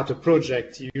kickstart a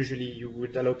project, usually you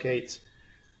would allocate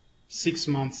 6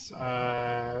 months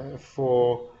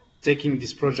for taking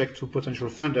this project to potential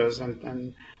funders.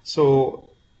 And so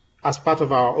as part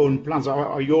of our own plans,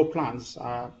 or your plans,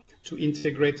 to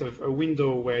integrate a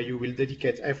window where you will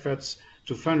dedicate efforts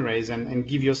to fundraise and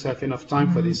give yourself enough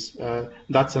time for this,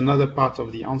 that's another part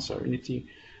of the answer. You need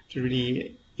to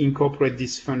really incorporate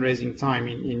this fundraising time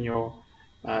in your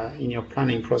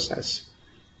planning process,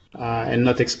 and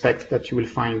not expect that you will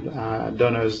find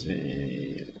donors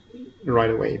right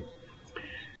away.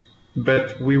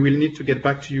 But we will need to get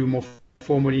back to you more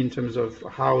formally in terms of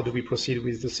how do we proceed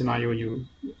with the scenario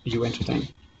you entertain.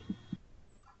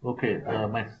 Okay,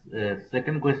 my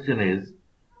second question is,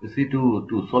 you see,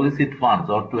 to solicit funds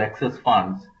or to access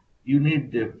funds, you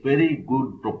need a very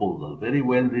good proposal, very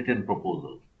well written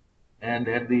proposal. And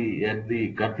at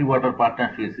the country water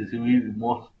partnerships, we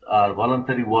most are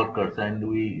voluntary workers, and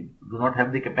we do not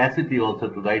have the capacity also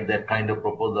to write that kind of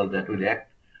proposal that will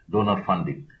act donor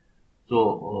funding.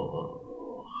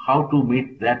 So how to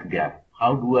meet that gap?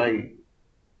 How do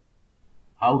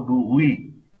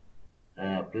we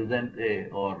present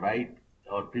or write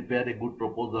or prepare a good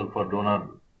proposal for donor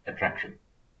attraction?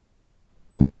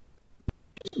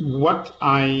 What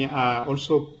I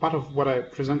also, part of what I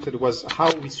presented was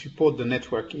how we support the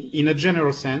network. In a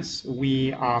general sense,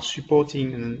 we are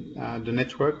supporting the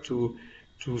network to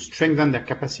strengthen their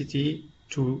capacity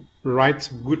to write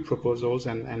good proposals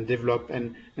and develop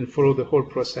and follow the whole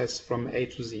process from A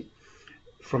to Z,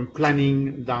 from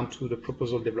planning down to the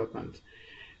proposal development.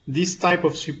 This type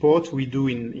of support we do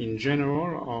in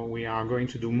general, or we are going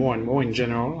to do more and more in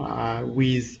general,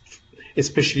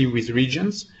 especially with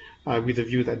regions, with the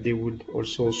view that they would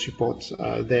also support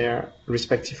their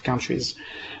respective countries.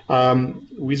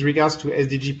 With regards to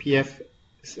SDGPF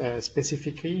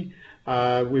specifically,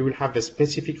 we will have a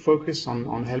specific focus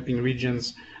on helping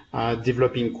regions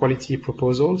developing quality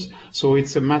proposals. So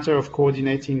it's a matter of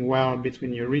coordinating well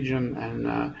between your region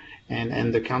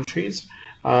and the countries.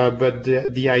 But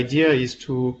the idea is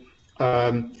to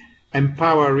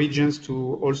empower regions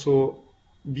to also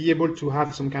be able to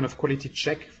have some kind of quality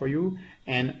check for you,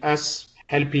 and us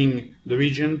helping the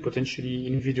region, potentially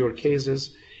individual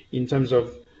cases, in terms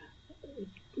of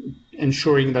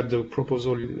ensuring that the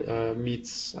proposal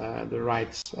meets the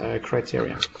right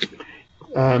criteria.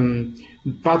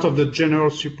 Part of the general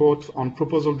support on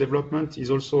proposal development is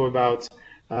also about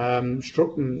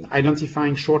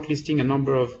identifying, shortlisting a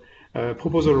number of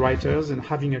proposal writers and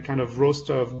having a kind of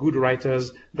roster of good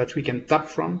writers that we can tap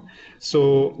from.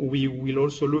 So we will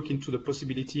also look into the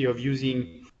possibility of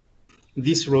using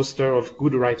this roster of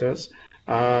good writers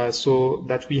so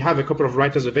that we have a couple of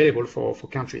writers available for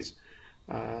countries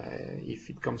if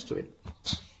it comes to it.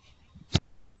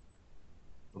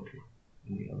 Okay.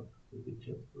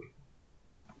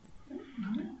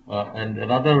 And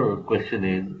another question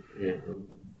is,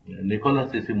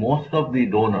 Nicholas, you see, most of the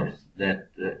donors that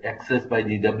accessed by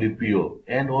the GWPO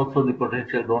and also the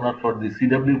potential donors for the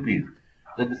CWPs,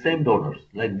 they're the same donors,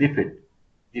 like DFID.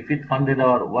 DFID funded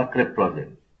our WACREP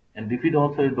project, and DFID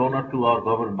also a donor to our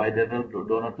government, bilateral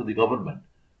donor to the government.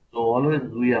 So always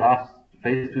we are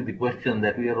faced with the question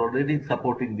that we are already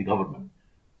supporting the government.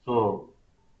 So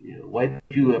why don't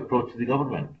you approach the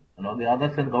government? And on the other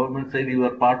hand, government said you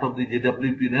are part of the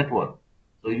GWP network.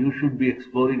 So you should be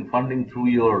exploring funding through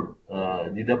your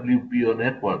GWPO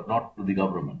network, not to the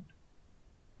government.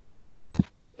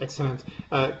 Excellent.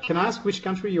 Can I ask which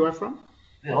country you are from?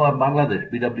 Bangladesh,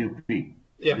 BWP.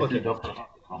 Yeah, okay.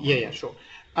 Yeah, sure.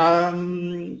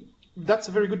 That's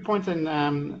a very good point.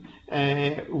 And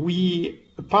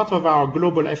part of our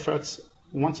global efforts,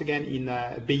 once again, in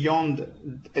beyond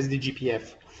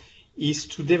SDGPF, is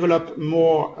to develop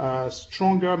more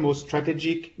stronger, more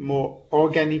strategic, more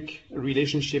organic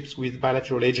relationships with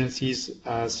bilateral agencies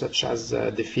such as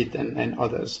DFID and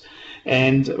others.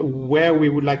 And where we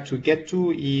would like to get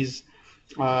to is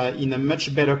in a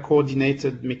much better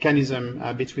coordinated mechanism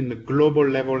between the global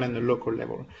level and the local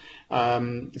level.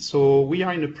 So we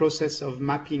are in the process of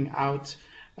mapping out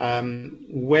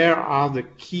where are the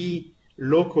key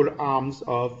local arms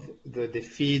of the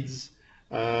FEEDs,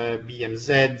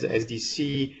 BMZ,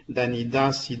 SDC,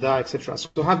 DANIDA, SIDA, etc. So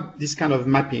to have this kind of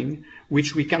mapping,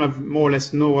 which we kind of more or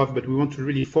less know of, but we want to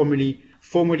really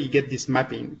formally get this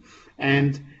mapping,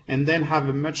 and then have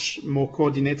a much more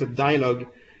coordinated dialogue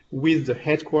with the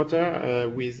headquarter,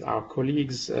 with our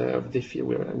colleagues,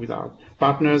 with our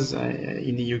partners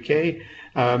in the UK,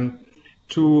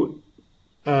 to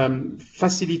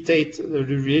facilitate the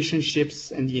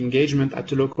relationships and the engagement at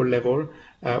the local level,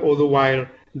 all the while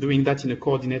doing that in a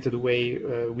coordinated way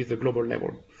with the global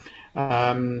level.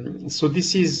 So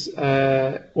this is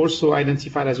also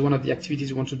identified as one of the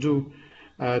activities we want to do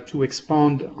to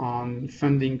expand on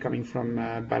funding coming from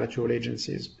bilateral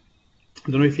agencies.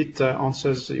 I don't know if it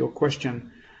answers your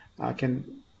question. Okay,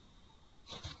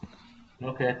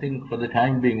 I think for the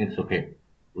time being it's okay.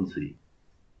 We'll see.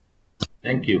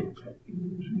 Thank you.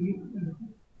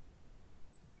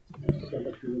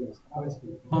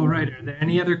 All right. Are there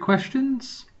any other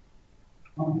questions?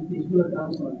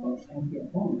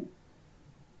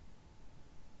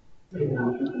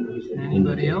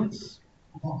 Anybody else?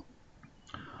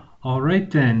 All right,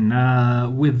 then.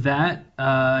 With that,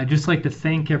 I'd just like to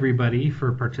thank everybody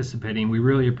for participating. We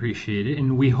really appreciate it,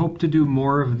 and we hope to do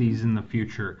more of these in the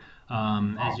future.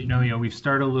 As you know, we've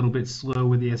started a little bit slow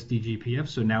with the SDGPF,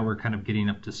 so now we're kind of getting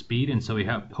up to speed, and so we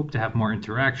hope to have more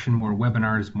interaction, more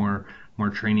webinars, more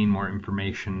training, more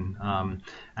information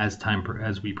as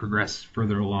we progress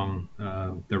further along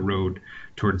the road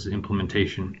towards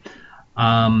implementation.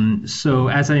 So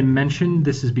as I mentioned,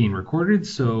 this is being recorded,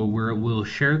 so we'll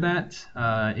share that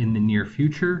in the near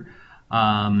future.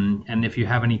 And if you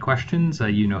have any questions,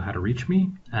 you know how to reach me.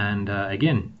 And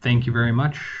again, thank you very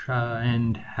much,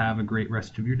 and have a great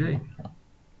rest of your day.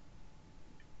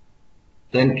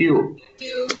 Thank you.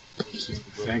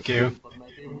 Thank you.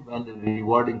 And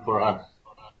rewarding for us.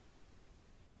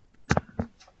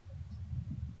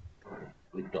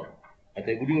 Click on. I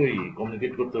think we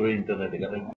communicate with the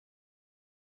internet.